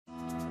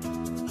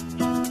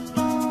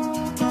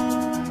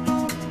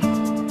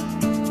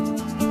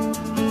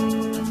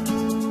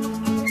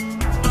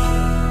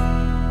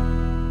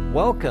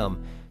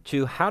Welcome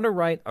to How to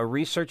Write a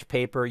Research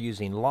Paper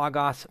Using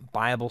Logos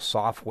Bible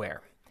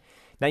Software.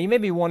 Now you may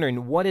be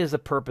wondering, what is the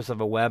purpose of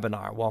a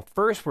webinar? Well,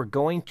 first we're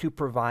going to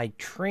provide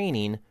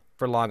training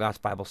for Logos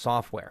Bible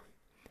Software.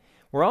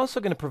 We're also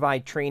going to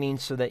provide training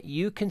so that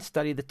you can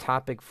study the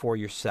topic for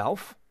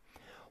yourself.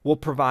 We'll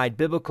provide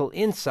biblical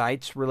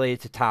insights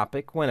related to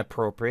topic when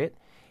appropriate,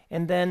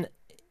 and then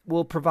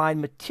we'll provide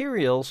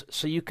materials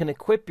so you can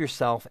equip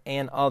yourself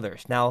and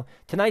others. Now,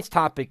 tonight's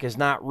topic is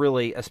not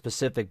really a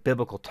specific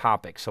biblical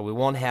topic, so we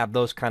won't have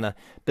those kind of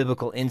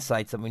biblical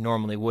insights that we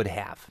normally would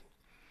have.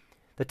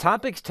 The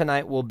topics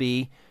tonight will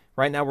be,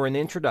 right now we're in the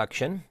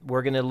introduction.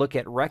 We're going to look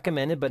at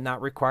recommended but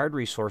not required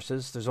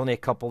resources. There's only a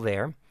couple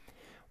there.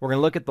 We're going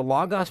to look at the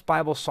Logos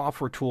Bible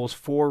software tools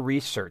for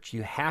research.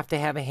 You have to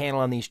have a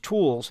handle on these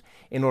tools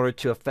in order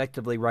to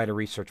effectively write a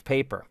research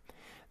paper.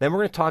 Then we're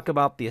going to talk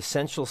about the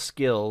essential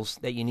skills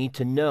that you need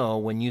to know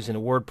when using a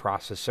word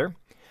processor.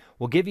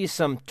 We'll give you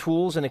some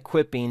tools and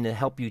equipping to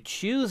help you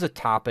choose a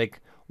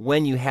topic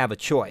when you have a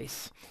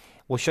choice.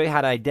 We'll show you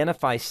how to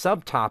identify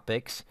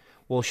subtopics.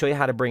 We'll show you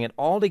how to bring it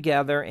all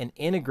together and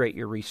integrate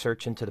your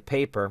research into the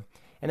paper.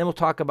 And then we'll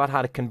talk about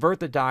how to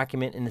convert the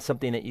document into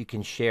something that you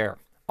can share.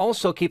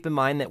 Also, keep in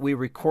mind that we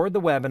record the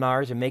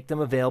webinars and make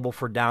them available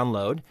for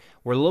download.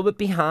 We're a little bit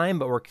behind,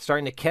 but we're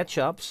starting to catch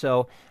up,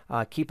 so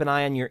keep an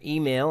eye on your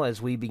email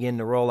as we begin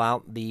to roll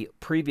out the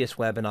previous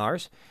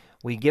webinars.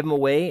 We give them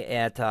away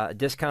at a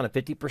discount of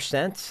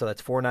 50%, so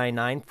that's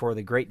 $4.99 for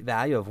the great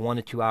value of 1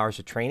 to 2 hours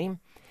of training.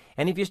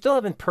 And if you still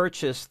haven't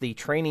purchased the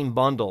training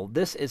bundle,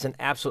 this is an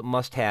absolute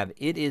must-have.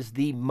 It is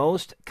the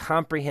most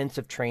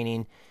comprehensive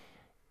training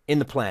in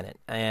the planet,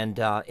 and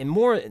in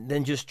more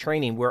than just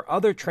training, where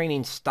other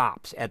training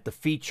stops at the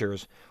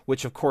features,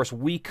 which of course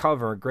we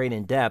cover great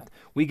in depth,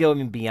 we go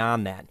even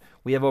beyond that.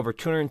 We have over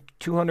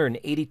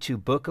 282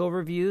 book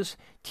overviews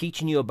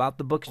teaching you about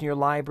the books in your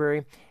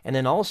library, and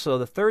then also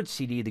the third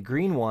CD, the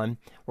green one,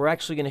 we're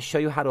actually going to show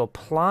you how to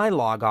apply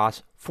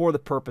Logos for the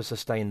purpose of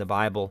studying the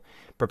Bible,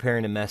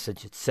 preparing a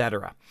message,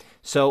 etc.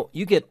 So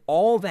you get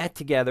all that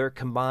together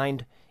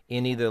combined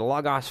in either the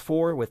Logos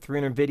 4 with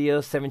 300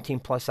 videos, 17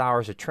 plus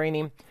hours of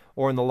training,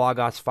 or in the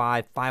Logos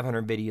 5,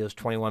 500 videos,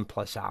 21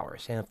 plus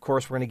hours. And of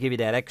course, we're going to give you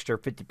that extra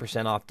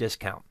 50% off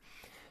discount.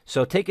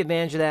 So take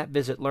advantage of that.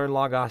 Visit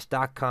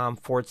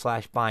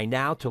LearnLogos.com/buy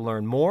now to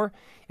learn more.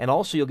 And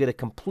also you'll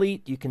get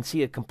you can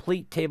see a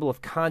complete table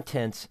of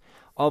contents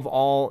of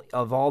all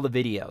the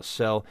videos.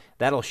 So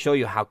that'll show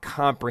you how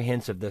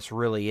comprehensive this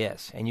really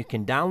is. And you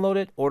can download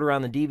it, order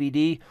on the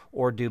DVD,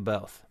 or do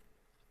both.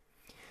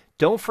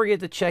 Don't forget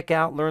to check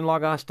out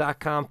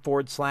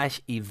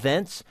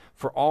LearnLogos.com/events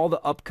for all the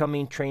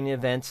upcoming training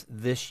events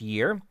this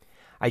year.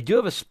 I do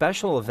have a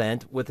special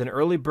event with an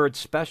early bird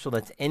special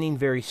that's ending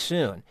very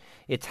soon.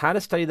 It's how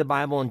to study the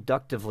Bible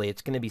inductively.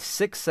 It's going to be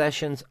 6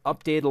 sessions,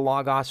 updated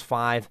Logos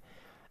 5.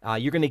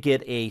 You're going to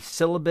get a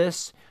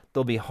syllabus.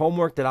 There'll be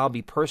homework that I'll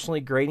be personally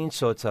grading,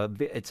 so it's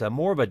a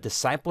more of a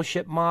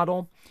discipleship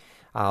model.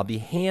 I'll be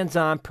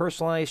hands-on,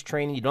 personalized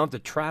training. You don't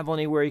have to travel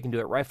anywhere. You can do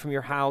it right from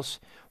your house.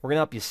 We're going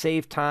to help you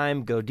save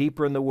time, go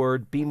deeper in the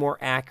Word, be more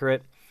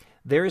accurate.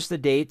 There's the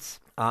dates.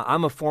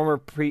 I'm a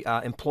former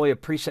employee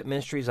of Precept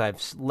Ministries.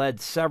 I've led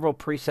several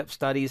Precept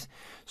studies,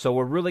 so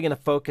we're really going to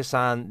focus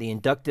on the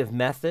inductive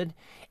method.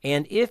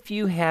 And if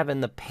you have in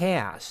the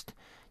past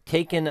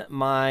taken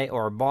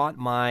or bought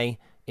my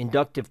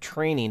inductive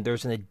training,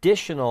 there's an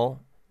additional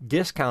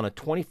discount of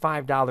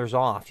 $25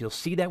 off. You'll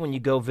see that when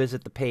you go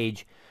visit the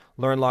page,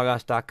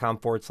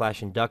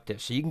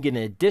 LearnLogos.com/inductive. So you can get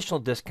an additional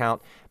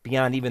discount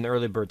beyond even the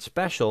early bird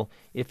special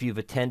if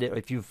you've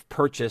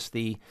purchased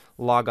the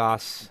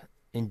Logos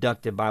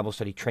inductive Bible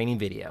study training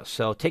video.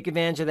 So take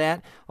advantage of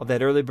that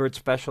early bird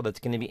special that's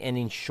going to be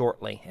ending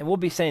shortly. And we'll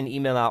be sending an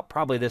email out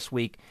probably this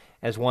week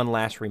as one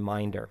last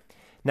reminder.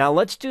 Now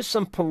let's do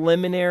some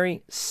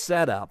preliminary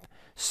setup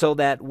so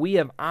that we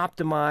have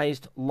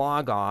optimized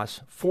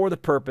Logos for the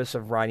purpose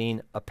of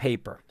writing a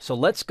paper. So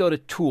let's go to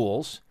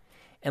Tools,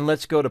 and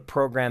let's go to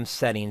Program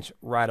Settings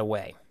right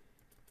away.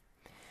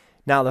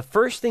 Now, the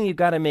first thing you've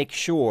got to make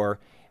sure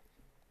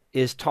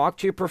is talk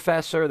to your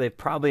professor. They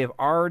probably have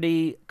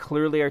already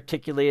clearly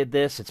articulated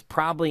this. It's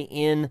probably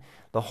in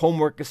the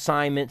homework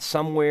assignment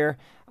somewhere,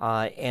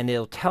 and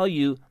it'll tell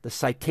you the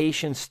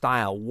citation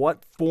style,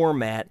 what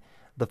format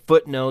the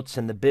footnotes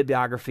and the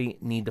bibliography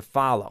need to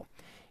follow.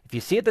 If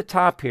you see at the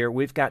top here,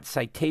 we've got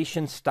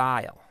citation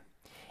style,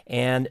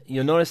 and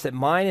you'll notice that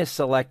mine is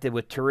selected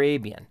with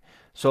Turabian.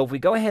 So if we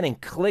go ahead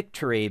and click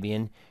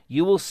Turabian,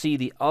 you will see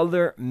the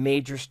other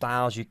major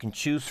styles you can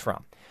choose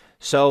from.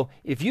 So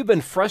if you've been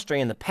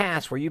frustrated in the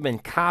past where you've been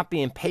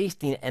copying and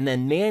pasting and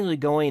then manually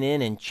going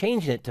in and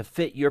changing it to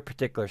fit your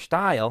particular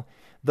style,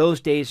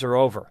 those days are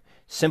over.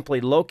 Simply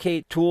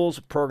locate Tools,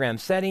 Program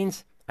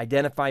Settings,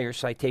 identify your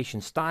citation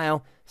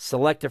style,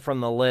 select it from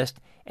the list,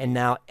 and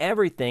now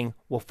everything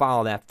will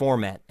follow that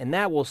format. And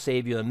that will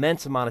save you an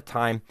immense amount of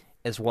time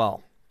as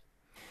well.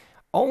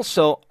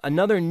 Also,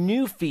 another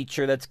new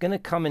feature that's going to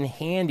come in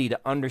handy to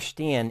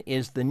understand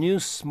is the new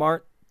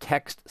Smart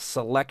text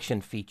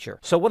selection feature.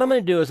 So what I'm going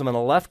to do is I'm going to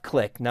left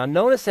click. Now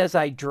notice as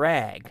I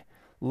drag,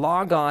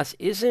 Logos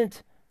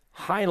isn't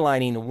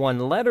highlighting one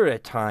letter at a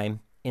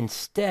time.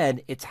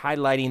 Instead, it's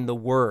highlighting the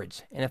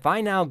words. And if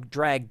I now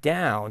drag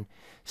down,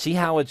 see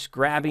how it's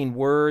grabbing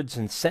words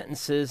and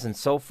sentences and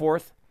so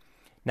forth?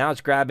 Now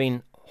it's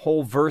grabbing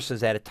whole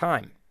verses at a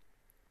time.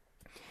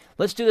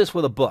 Let's do this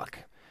with a book.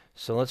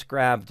 So let's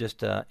grab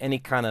just any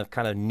kind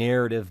of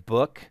narrative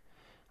book,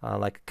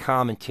 like a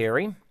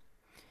commentary.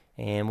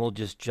 And we'll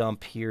just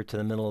jump here to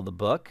the middle of the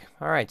book.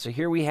 All right, so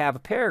here we have a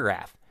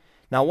paragraph.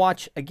 Now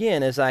watch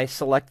again as I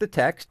select the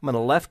text. I'm going to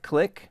left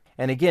click.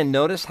 And again,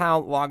 notice how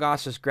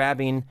Logos is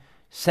grabbing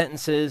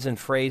sentences and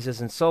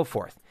phrases and so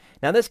forth.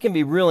 Now this can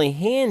be really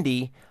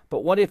handy,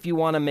 but what if you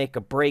want to make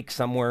a break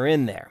somewhere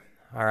in there?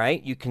 All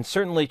right, you can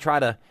certainly try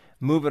to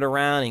move it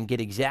around and get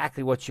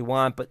exactly what you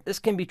want, but this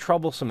can be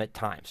troublesome at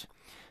times.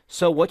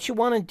 So what you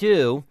want to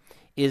do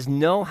is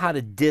know how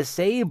to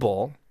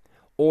disable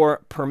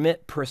or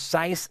permit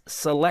precise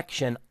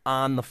selection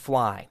on the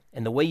fly.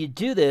 And the way you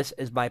do this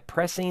is by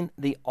pressing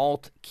the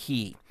Alt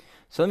key.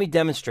 So let me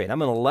demonstrate. I'm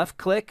going to left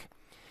click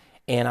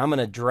and I'm going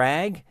to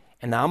drag,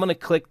 and now I'm going to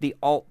click the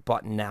Alt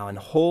button now and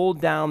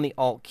hold down the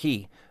Alt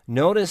key.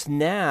 Notice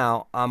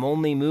now I'm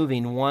only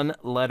moving one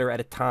letter at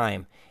a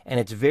time, and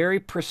it's very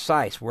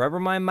precise. Wherever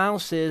my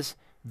mouse is,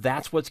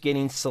 that's what's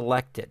getting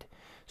selected.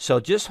 So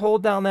just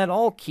hold down that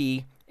Alt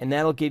key, and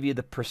that'll give you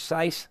the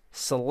precise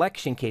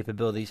selection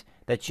capabilities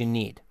that you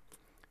need.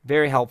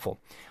 Very helpful.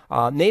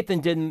 Nathan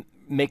did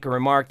make a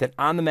remark that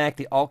on the Mac,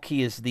 the Alt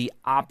key is the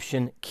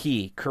Option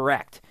key.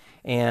 Correct.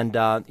 And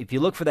if you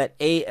look for that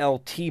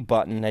ALT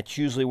button, that's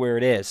usually where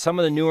it is. Some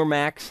of the newer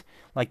Macs,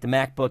 like the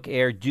MacBook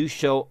Air, do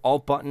show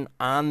Alt button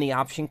on the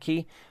Option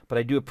key, but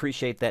I do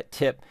appreciate that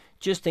tip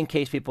just in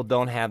case people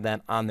don't have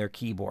that on their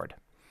keyboard.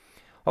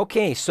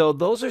 Okay, so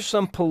those are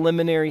some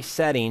preliminary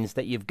settings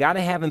that you've got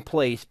to have in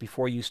place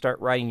before you start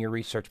writing your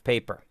research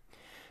paper.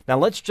 Now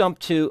let's jump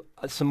to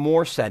some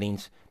more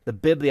settings, the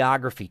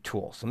bibliography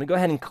tool. So let me go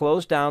ahead and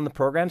close down the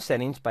program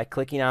settings by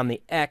clicking on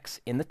the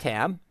X in the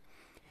tab.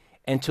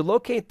 And to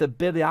locate the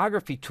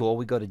bibliography tool,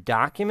 we go to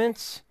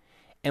Documents,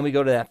 and we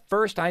go to that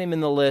first item in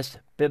the list,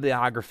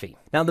 Bibliography.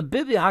 Now, the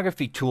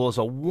bibliography tool is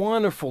a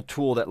wonderful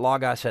tool that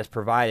Logos has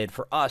provided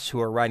for us who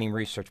are writing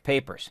research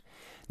papers.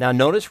 Now,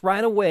 notice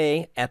right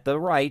away at the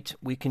right,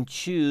 we can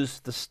choose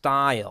the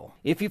style.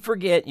 If you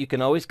forget, you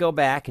can always go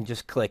back and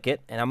just click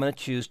it, and I'm going to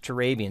choose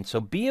Turabian. So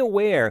be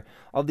aware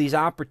of these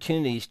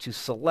opportunities to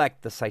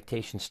select the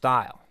citation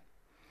style.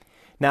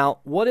 Now,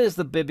 what is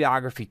the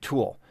bibliography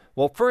tool?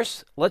 Well,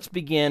 first, let's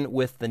begin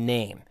with the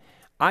name.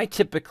 I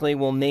typically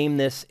will name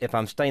this, if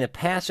I'm studying a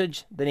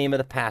passage, the name of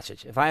the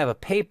passage. If I have a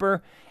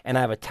paper and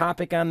I have a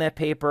topic on that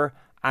paper,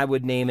 I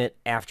would name it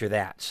after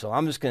that. So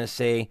I'm just going to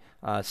say,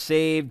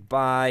 Saved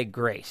by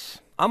Grace.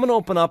 I'm going to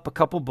open up a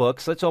couple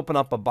books. Let's open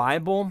up a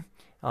Bible,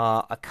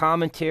 a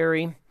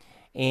commentary,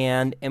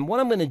 and what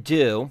I'm going to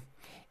do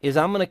is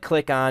I'm going to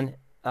click on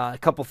a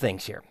couple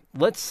things here.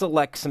 Let's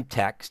select some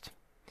text,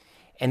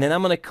 and then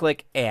I'm going to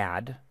click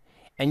Add,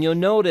 and you'll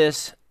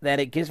notice that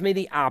it gives me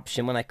the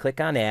option when I click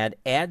on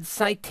Add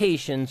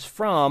citations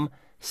from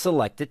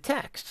selected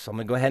text. So I'm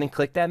going to go ahead and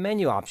click that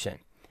menu option.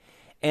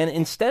 And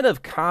instead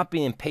of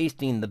copying and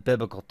pasting the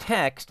biblical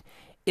text,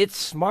 it's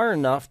smart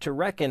enough to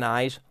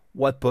recognize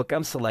what book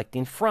I'm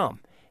selecting from.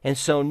 And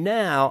so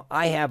now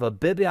I have a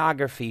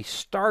bibliography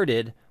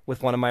started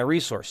with one of my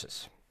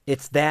resources.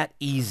 It's that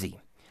easy.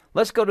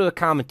 Let's go to a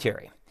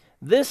commentary.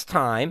 This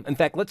time, in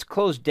fact, let's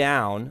close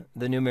down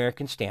the New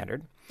American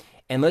Standard.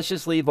 And let's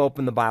just leave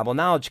open the Bible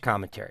Knowledge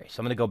Commentary. So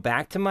I'm going to go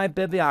back to my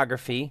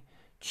bibliography,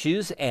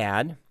 choose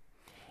Add,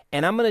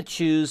 and I'm going to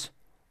choose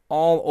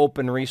All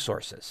Open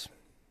Resources.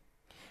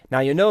 Now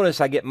you'll notice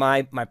I get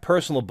my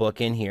personal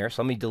book in here,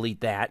 so let me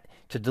delete that.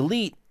 To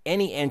delete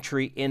any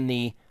entry in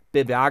the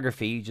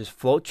bibliography, you just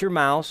float your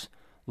mouse,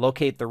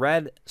 locate the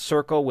red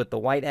circle with the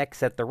white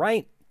X at the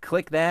right,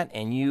 click that,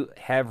 and you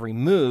have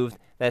removed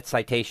that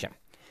citation.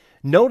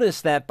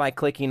 Notice that by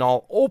clicking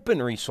All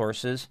Open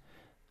Resources,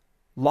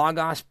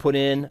 Logos put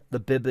in the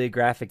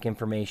bibliographic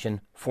information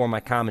for my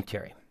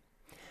commentary.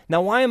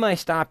 Now, why am I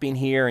stopping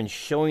here and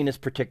showing this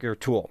particular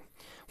tool?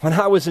 When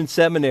I was in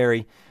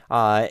seminary,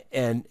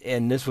 and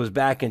this was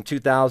back in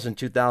 2000,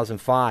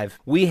 2005,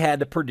 we had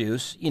to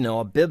produce,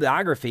 a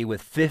bibliography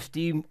with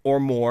 50 or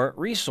more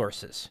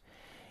resources.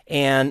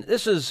 And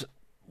this is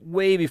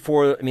way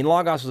before,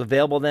 Logos was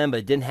available then, but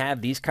it didn't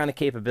have these kind of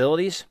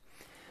capabilities.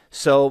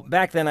 So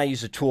back then I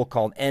used a tool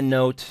called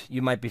EndNote.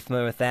 You might be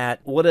familiar with that.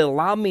 What it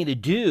allowed me to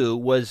do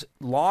was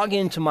log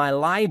into my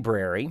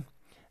library,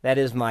 that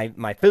is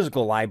my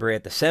physical library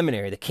at the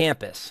seminary, the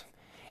campus,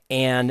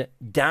 and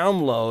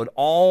download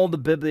all the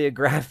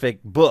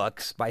bibliographic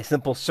books by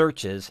simple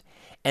searches.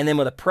 And then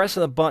with a press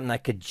of the button, I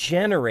could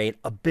generate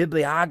a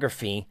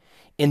bibliography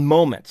in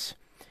moments.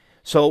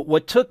 So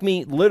what took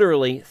me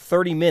literally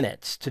 30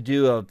 minutes to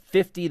do a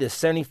 50 to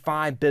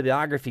 75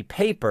 bibliography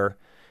paper,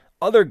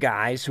 other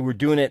guys who were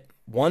doing it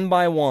one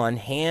by one,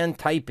 hand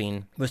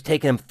typing, was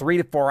taking them 3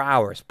 to 4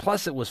 hours.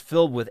 Plus, it was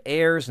filled with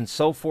errors and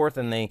so forth,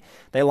 and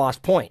they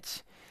lost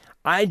points.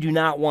 I do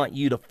not want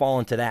you to fall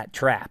into that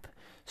trap.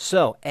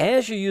 So,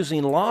 as you're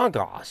using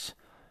Logos,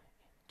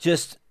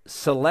 just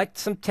select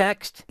some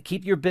text,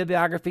 keep your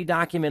bibliography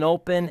document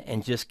open,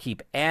 and just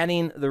keep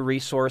adding the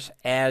resource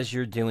as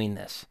you're doing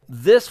this.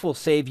 This will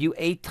save you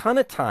a ton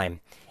of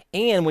time.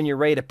 And when you're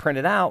ready to print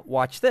it out,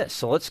 watch this.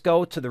 So let's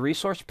go to the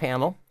resource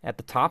panel at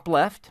the top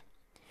left,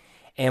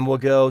 and we'll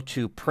go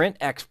to Print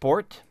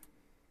Export.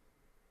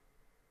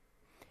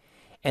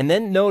 And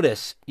then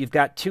notice you've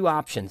got two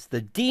options.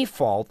 The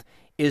default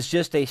is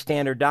just a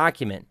standard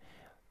document.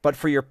 But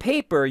for your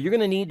paper, you're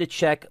going to need to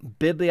check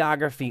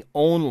bibliography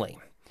only.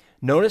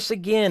 Notice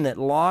again that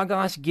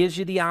Logos gives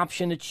you the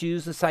option to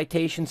choose the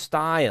citation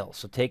style,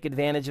 so take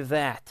advantage of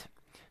that.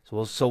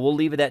 So we'll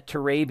leave it at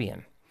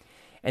Turabian.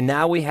 And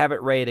now we have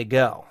it ready to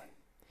go.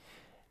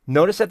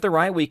 Notice at the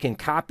right we can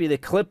copy the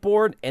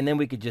clipboard, and then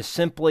we could just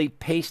simply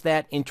paste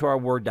that into our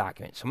Word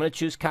document. So I'm going to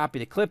choose Copy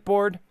to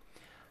Clipboard.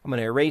 I'm going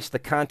to erase the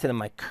content of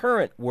my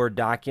current Word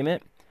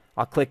document.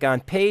 I'll click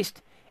on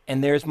Paste,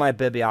 and there's my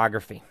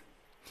bibliography.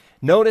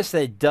 Notice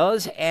that it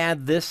does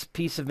add this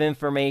piece of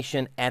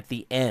information at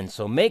the end,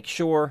 so make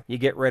sure you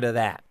get rid of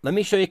that. Let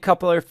me show you a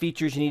couple other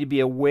features you need to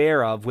be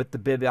aware of with the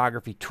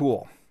bibliography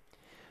tool.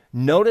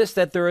 Notice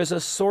that there is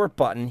a sort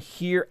button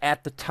here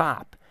at the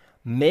top.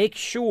 Make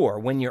sure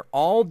when you're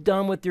all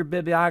done with your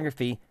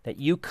bibliography that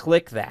you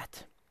click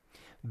that.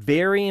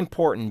 Very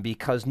important,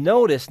 because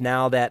notice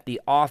now that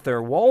the author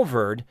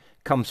Walvard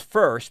comes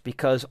first,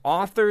 because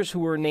authors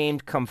who are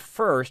named come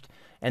first,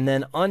 and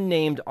then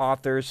unnamed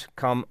authors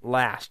come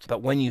last.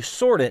 But when you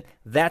sort it,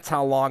 that's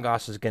how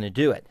Logos is going to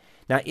do it.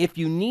 Now, if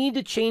you need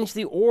to change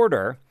the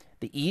order,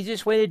 the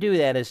easiest way to do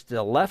that is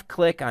to left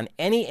click on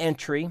any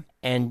entry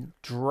and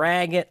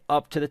drag it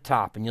up to the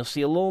top, and you'll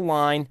see a little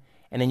line,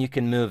 and then you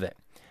can move it.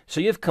 So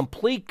you have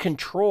complete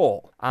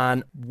control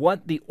on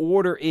what the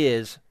order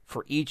is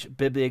for each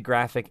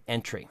bibliographic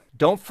entry.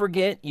 Don't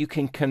forget, you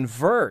can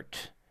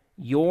convert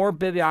your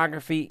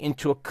bibliography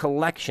into a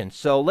collection.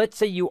 So let's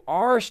say you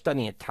are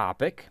studying a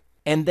topic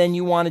and then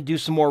you want to do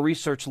some more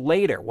research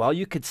later. Well,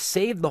 you could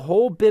save the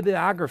whole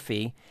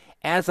bibliography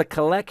as a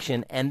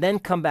collection and then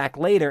come back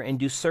later and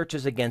do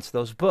searches against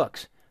those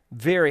books.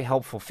 Very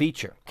helpful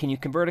feature. Can you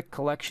convert a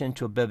collection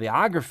into a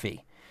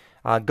bibliography?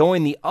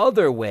 Going the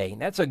other way,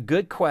 that's a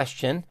good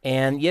question.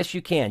 And yes,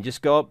 you can.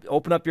 Just go up,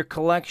 open up your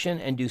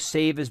collection and do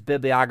save as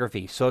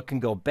bibliography so it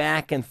can go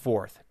back and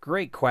forth.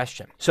 Great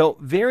question. So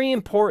very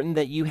important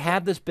that you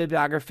have this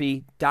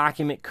bibliography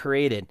document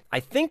created. I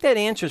think that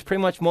answers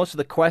pretty much most of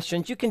the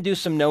questions. You can do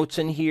some notes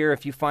in here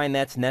if you find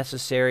that's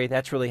necessary.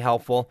 That's really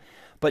helpful.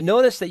 But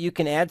notice that you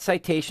can add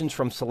citations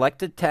from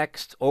selected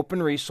text,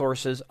 open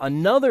resources,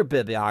 another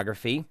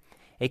bibliography,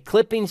 a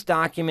clippings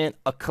document,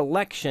 a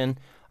collection,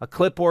 a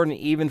clipboard, and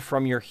even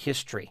from your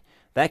history.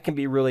 That can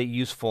be really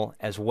useful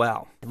as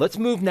well. Let's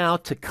move now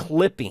to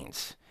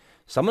clippings.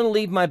 So I'm going to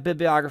leave my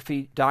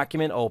bibliography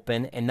document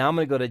open, and now I'm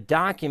going to go to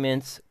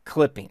Documents,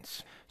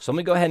 Clippings. So I'm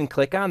going to go ahead and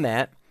click on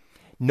that.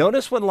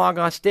 Notice what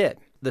Logos did.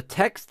 The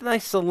text that I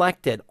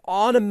selected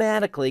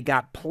automatically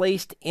got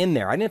placed in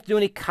there. I didn't have to do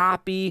any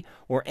copy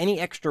or any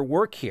extra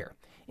work here.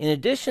 In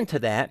addition to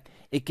that,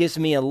 it gives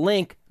me a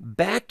link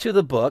back to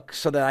the book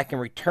so that I can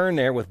return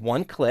there with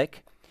one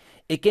click.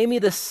 It gave me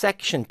the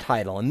section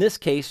title, in this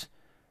case,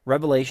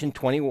 Revelation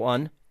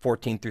 21,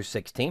 14 through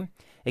 16.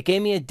 It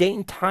gave me a date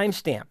and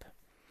timestamp.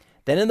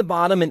 Then in the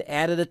bottom, it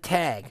added a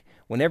tag.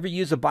 Whenever you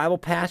use a Bible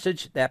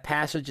passage, that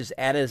passage is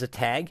added as a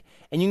tag,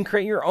 and you can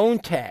create your own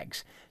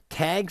tags.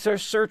 Tags are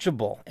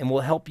searchable and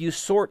will help you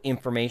sort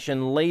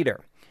information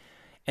later.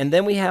 And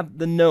then we have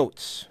the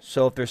notes.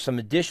 So if there's some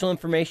additional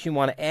information you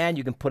want to add,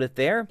 you can put it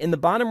there. In the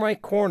bottom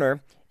right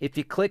corner, if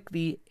you click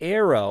the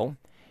arrow,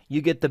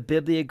 you get the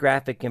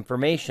bibliographic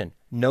information.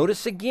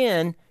 Notice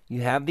again,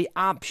 you have the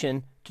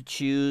option to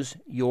choose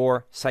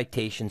your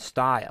citation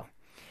style.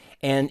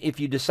 And if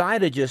you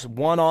decide to just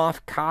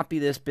one-off copy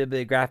this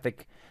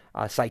bibliographic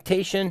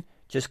citation,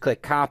 just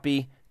click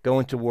copy, go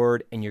into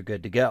Word, and you're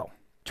good to go.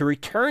 To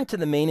return to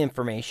the main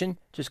information,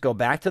 just go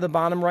back to the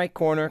bottom right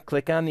corner,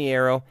 click on the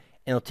arrow,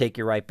 and it'll take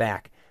you right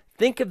back.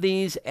 Think of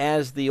these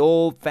as the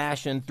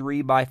old-fashioned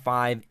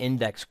 3x5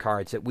 index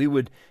cards that we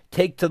would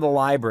take to the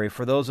library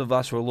for those of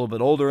us who are a little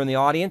bit older in the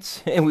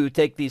audience, and we would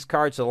take these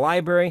cards to the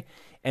library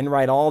and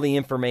write all the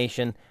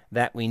information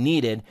that we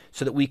needed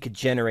so that we could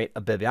generate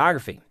a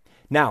bibliography.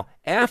 Now,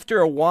 after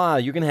a while,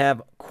 you're going to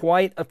have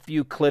quite a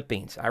few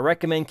clippings. I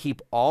recommend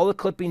keep all the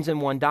clippings in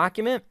one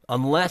document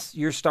unless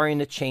you're starting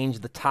to change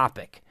the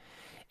topic.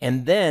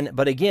 And then,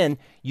 but again,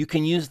 you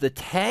can use the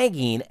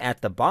tagging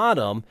at the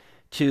bottom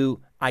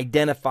to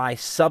identify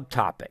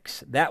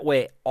subtopics. That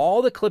way,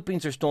 all the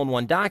clippings are still in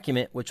one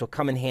document, which will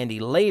come in handy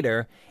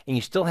later, and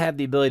you still have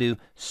the ability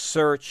to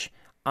search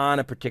on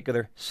a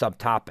particular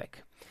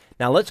subtopic.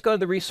 Now, let's go to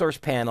the resource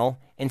panel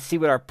and see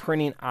what our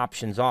printing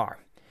options are.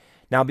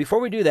 Now, before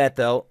we do that,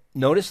 though,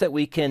 notice that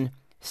we can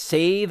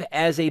save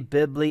as a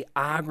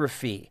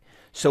bibliography.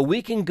 So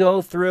we can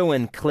go through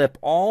and clip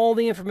all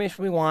the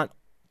information we want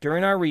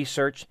during our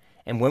research,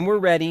 and when we're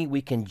ready,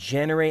 we can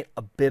generate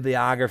a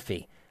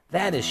bibliography.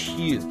 That is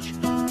huge.